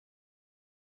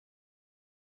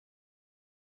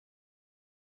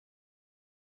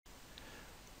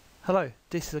Hello,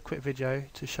 this is a quick video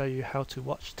to show you how to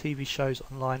watch TV shows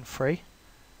online free.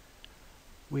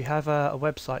 We have a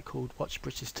website called Watch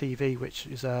British TV, which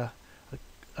is a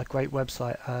great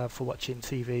website for watching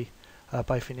TV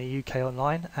both in the UK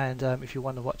online, and if you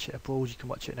want to watch it abroad you can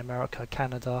watch it in America,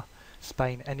 Canada,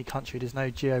 Spain, any country. There's no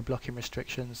geo-blocking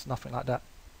restrictions, nothing like that.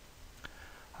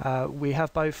 We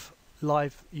have both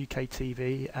live UK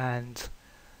TV and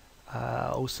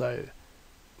also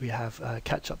we have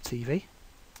catch-up TV.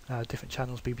 Different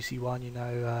channels, BBC One,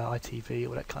 ITV,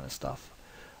 all that kind of stuff.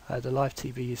 The live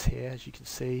TV is here, as you can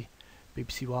see.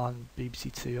 BBC One,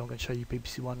 BBC Two. I'm going to show you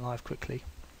BBC One live quickly,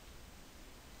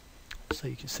 so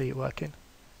you can see it working.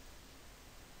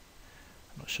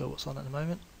 I'm not sure what's on at the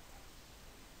moment.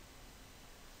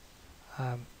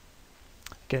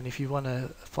 Again, if you want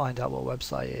to find out what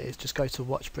website it is, just go to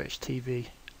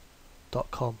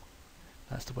watchbritishtv.com.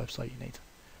 That's the website you need.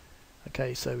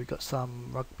 Okay, so we've got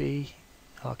some rugby.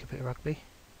 I like a bit of rugby.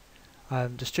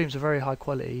 The streams are very high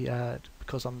quality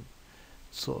because I'm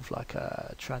sort of like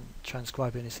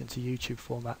transcribing this into YouTube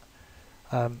format.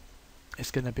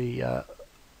 It's going to be a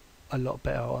lot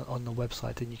better on the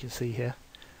website than you can see here.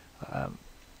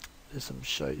 There's some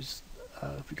shows.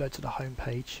 If we go to the home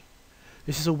page,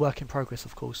 this is all work in progress,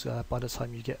 of course. By the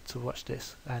time you get to watch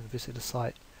this and visit the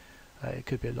site, it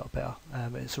could be a lot better.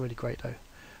 It's already great though.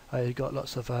 You've got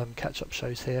lots of catch-up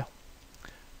shows here.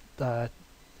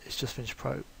 It's just finished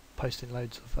posting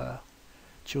loads of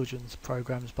children's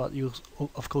programs, but you'll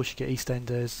of course you get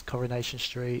EastEnders, Coronation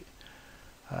Street,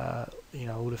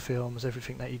 all the films,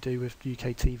 everything that you do with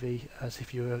UK TV, as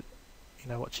if you were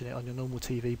watching it on your normal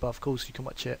TV. But of course you can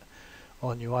watch it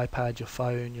on your iPad, your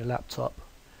phone, your laptop,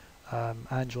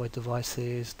 Android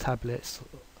devices, tablets.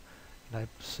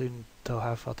 Soon they'll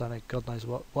have, I don't know, God knows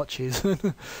what watches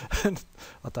and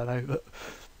I don't know, but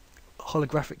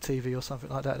holographic TV or something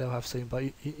like that they'll have soon. But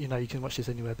you can watch this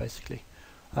anywhere basically.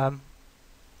 One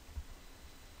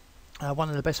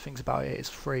of the best things about it is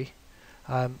free.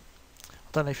 I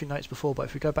don't know if you noticed before, but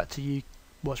if we go back to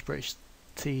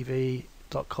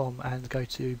watchbritishtv.com and go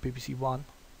to BBC One,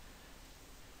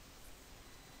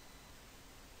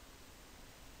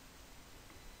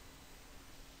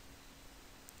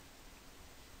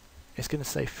 it's going to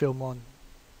say Film On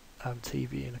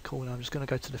TV in the corner. I'm just going to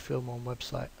go to the Film On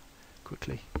website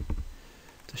quickly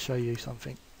to show you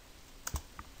something.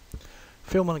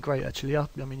 Film On are great actually. I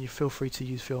mean, you feel free to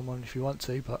use Film On if you want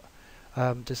to, but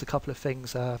there's a couple of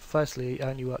things. Firstly, it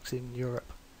only works in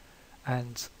Europe,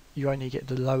 and you only get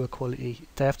the lower quality.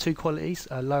 They have two qualities,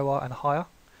 lower and higher.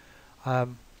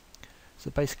 So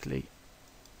basically,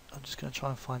 I'm just going to try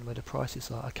and find where the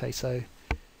prices are. Okay, so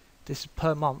this is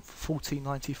per month,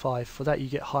 $14.95. For that you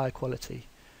get higher quality.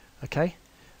 Okay,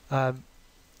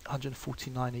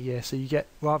 $149 a year. So you get,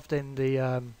 rather than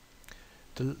the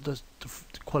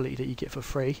quality that you get for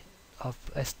free of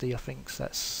SD, I think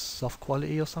that's soft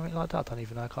quality or something like that. I don't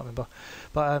even know, I can't remember.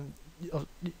 But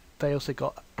they also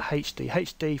got HD.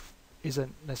 HD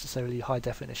isn't necessarily high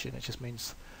definition, it just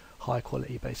means high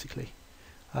quality basically.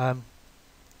 So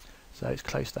it's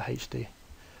close to HD.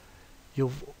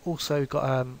 You've also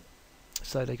got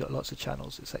so they got lots of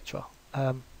channels, etc.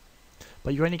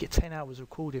 But you only get 10 hours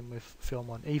recording with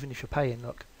Film On, even if you're paying.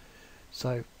 Look,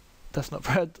 so that's not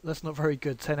very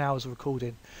good. 10 hours of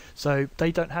recording. So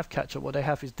they don't have catch-up. What they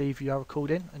have is DVR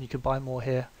recording, and you can buy more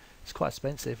here. It's quite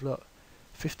expensive. Look,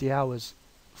 50 hours,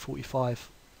 45,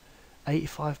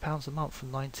 85 pounds a month for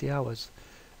 90 hours,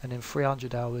 and then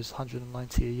 300 hours,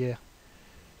 190 a year.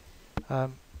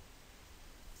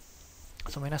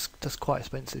 So I mean that's quite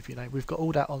expensive. We've got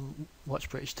all that on Watch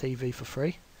British TV for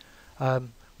free.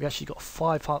 We actually got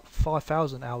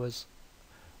 5,000 hours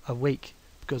a week,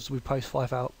 because we post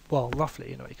 5 hours, well,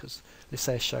 roughly anyway, because let's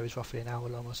say a show is roughly an hour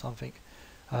long or something.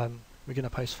 We're going to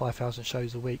post 5,000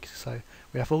 shows a week. So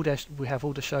we have all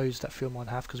the shows that Film On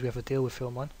have, because we have a deal with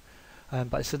Film On.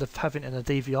 But instead of having it in a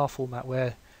DVR format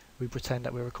where we pretend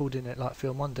that we're recording it like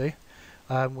Film On do,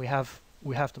 we have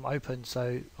them open,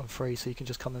 so on free, so you can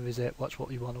just come and visit, watch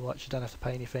what you want to watch. You don't have to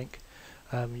pay anything.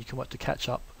 You can watch the catch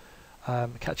up.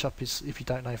 Catch up is, if you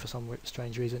don't know for some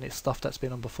strange reason, it's stuff that's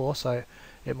been on before, so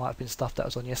it might have been stuff that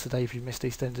was on yesterday. If you missed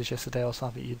EastEnders yesterday or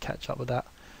something, you can catch up with that.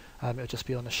 It'll just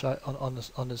be on the show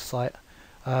on the site,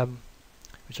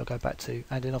 which I'll go back to.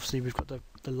 And then obviously we've got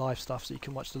the live stuff, so you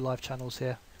can watch the live channels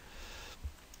here.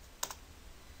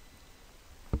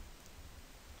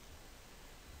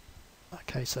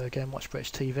 Okay, so again,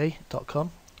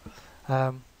 watchbritishtv.com. We've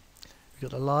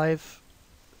got the live,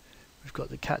 we've got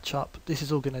the catch up. This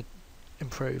is all going to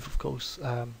improve, of course.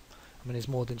 I mean, there's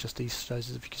more than just these shows.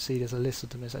 As if you can see, there's a list of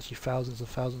them. There's actually thousands and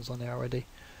thousands on there already.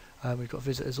 We've got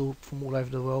visitors all from all over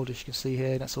the world, as you can see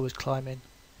here, and that's always climbing.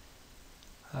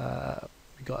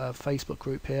 We've got a Facebook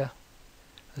group here,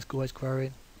 that's always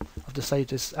growing. I've just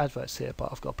saved this adverts here, but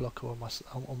I've got a blocker on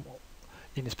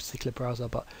in this particular browser.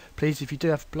 But please, if you do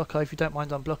have a blocker, if you don't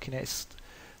mind unblocking it, it's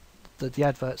the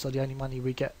adverts are the only money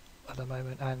we get at the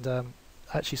moment, and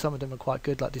actually some of them are quite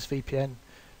good, like this VPN,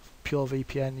 Pure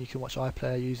VPN. You can watch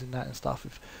iPlayer using that and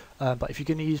stuff. But if you're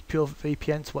going to use Pure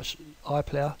VPN to watch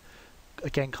iPlayer,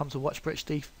 again, come to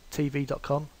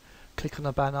watchbritishtv.com, click on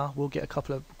the banner. We'll get a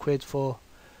couple of quid for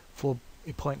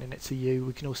pointing it to you.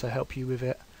 We can also help you with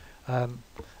it. And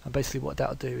basically what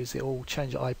that'll do is it will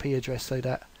change your IP address so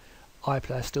that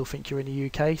iPlayer still think you're in the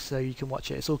UK, so you can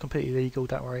watch it. It's all completely legal,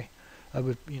 don't worry.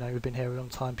 We've been here a long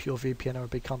time. Pure VPN are a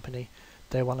big company.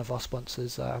 They're one of our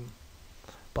sponsors.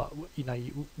 But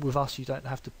with us, you don't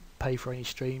have to pay for any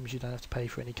streams. You don't have to pay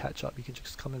for any catch up. You can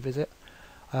just come and visit.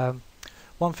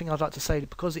 One thing I'd like to say,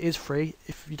 because it is free,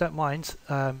 if you don't mind,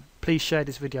 please share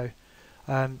this video.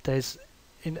 There's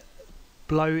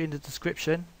below in the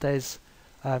description, there's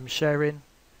sharing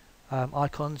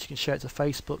icons. You can share it to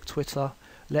Facebook, Twitter.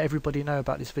 Let everybody know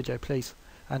about this video, please,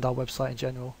 and our website in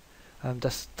general.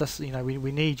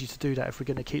 We need you to do that if we're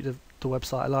going to keep the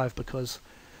website alive, because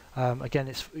again,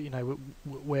 it's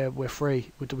we're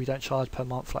free. We don't charge per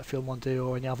month like Film On Do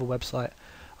or any other website.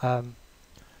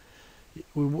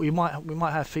 We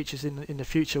might have features in the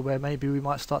future where maybe we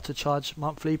might start to charge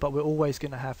monthly, but we're always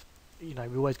going to have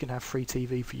we're always going to have free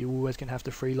TV for you. We're always going to have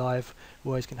the free live.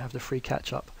 We're always going to have the free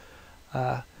catch up.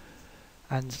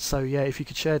 And so yeah, if you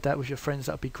could share that with your friends,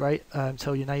 that would be great.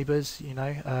 Tell your neighbours,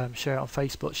 share it on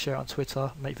Facebook, share it on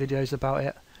Twitter, make videos about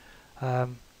it.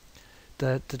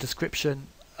 The description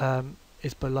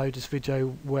is below this video,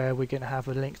 where we're going to have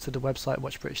a link to the website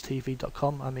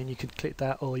watchbritishtv.com. I mean, you could click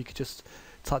that, or you could just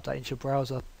type that into your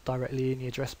browser directly in the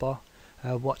address bar,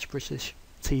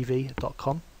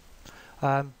 watchbritishtv.com.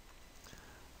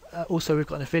 Also, we've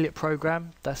got an affiliate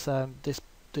program. That's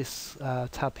this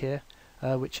tab here,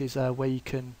 which is where you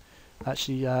can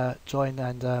actually join,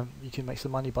 and you can make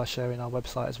some money by sharing our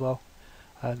website as well.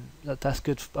 That's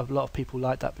good. A lot of people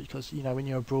like that, because when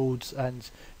you're abroad and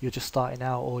you're just starting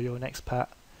out, or you're an expat,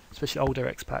 especially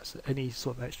older expats, any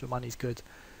sort of extra money is good.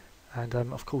 And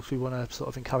of course, we want to sort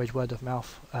of encourage word of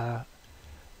mouth,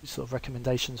 sort of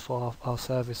recommendations for our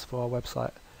service, for our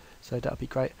website. So that would be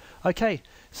great. Okay,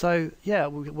 so yeah,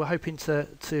 we're hoping to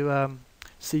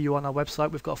see you on our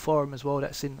website. We've got a forum as well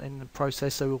that's in the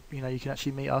process, so you can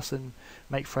actually meet us and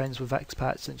make friends with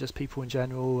expats and just people in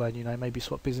general, and maybe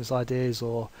swap business ideas,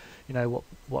 or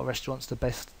what restaurants the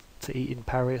best to eat in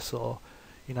Paris, or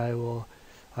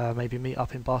maybe meet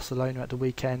up in Barcelona at the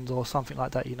weekend or something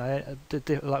like that.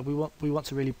 Like we want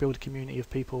to really build a community of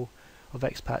people, of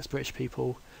expats, British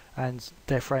people, and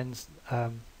their friends,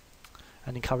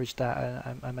 and encourage that,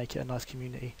 and make it a nice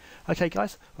community. Okay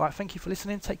guys, right, thank you for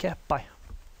listening. Take care. Bye.